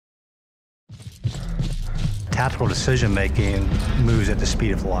tactical decision-making moves at the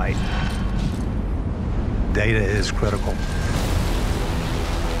speed of light. Data is critical.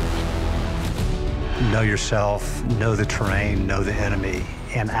 Know yourself, know the terrain, know the enemy,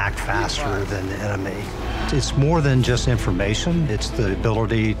 and act faster than the enemy. It's more than just information. It's the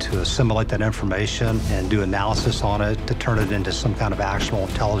ability to assimilate that information and do analysis on it to turn it into some kind of actionable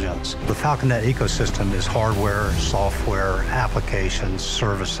intelligence. The Falcon Net ecosystem is hardware, software, applications,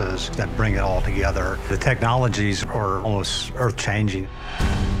 services that bring it all together. The technologies are almost earth-changing.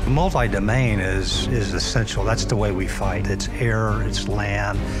 Multi-domain is essential. That's the way we fight. It's air, it's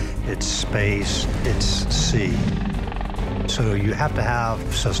land, it's space, it's sea. So you have to have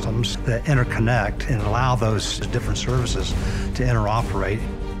systems that interconnect and allow those different services to interoperate.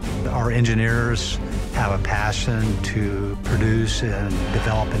 Our engineers have a passion to produce and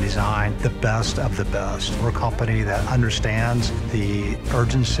develop and design the best of the best. We're a company that understands the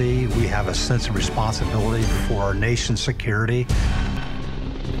urgency. We have a sense of responsibility for our nation's security.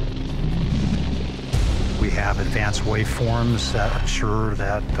 We have advanced waveforms that ensure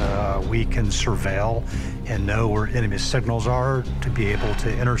that we can surveil and know where enemy signals are to be able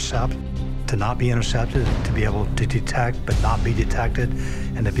to intercept, to not be intercepted, to be able to detect but not be detected,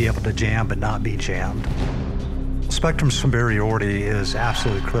 and to be able to jam but not be jammed. Spectrum superiority is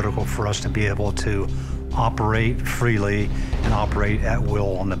absolutely critical for us to be able to operate freely and operate at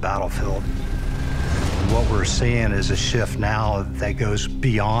will on the battlefield. What we're seeing is a shift now that goes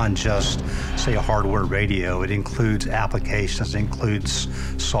beyond just, say, a hardware radio. It includes applications, it includes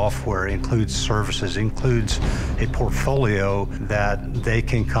software, it includes services, it includes a portfolio that they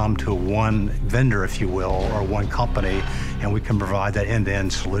can come to one vendor, if you will, or one company, and we can provide that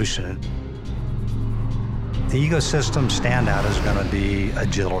end-to-end solution. The ecosystem standout is going to be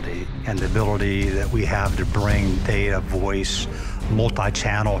agility and the ability that we have to bring data, voice,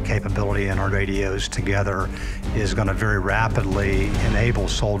 multi-channel capability in our radios together is going to very rapidly enable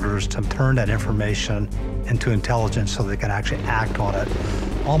soldiers to turn that information into intelligence so they can actually act on it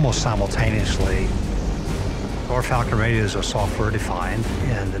almost simultaneously. Our Falcon radios are software defined,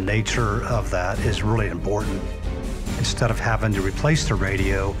 and the nature of that is really important. Instead of having to replace the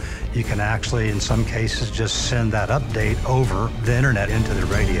radio, you can actually, in some cases, just send that update over the internet into the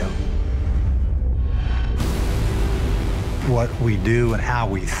radio. What we do and how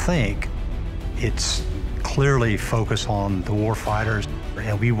we think, it's clearly focused on the warfighters,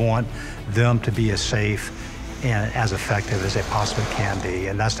 and we want them to be as safe and as effective as they possibly can be.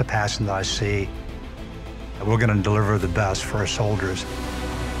 And that's the passion that I see. We're going to deliver the best for our soldiers.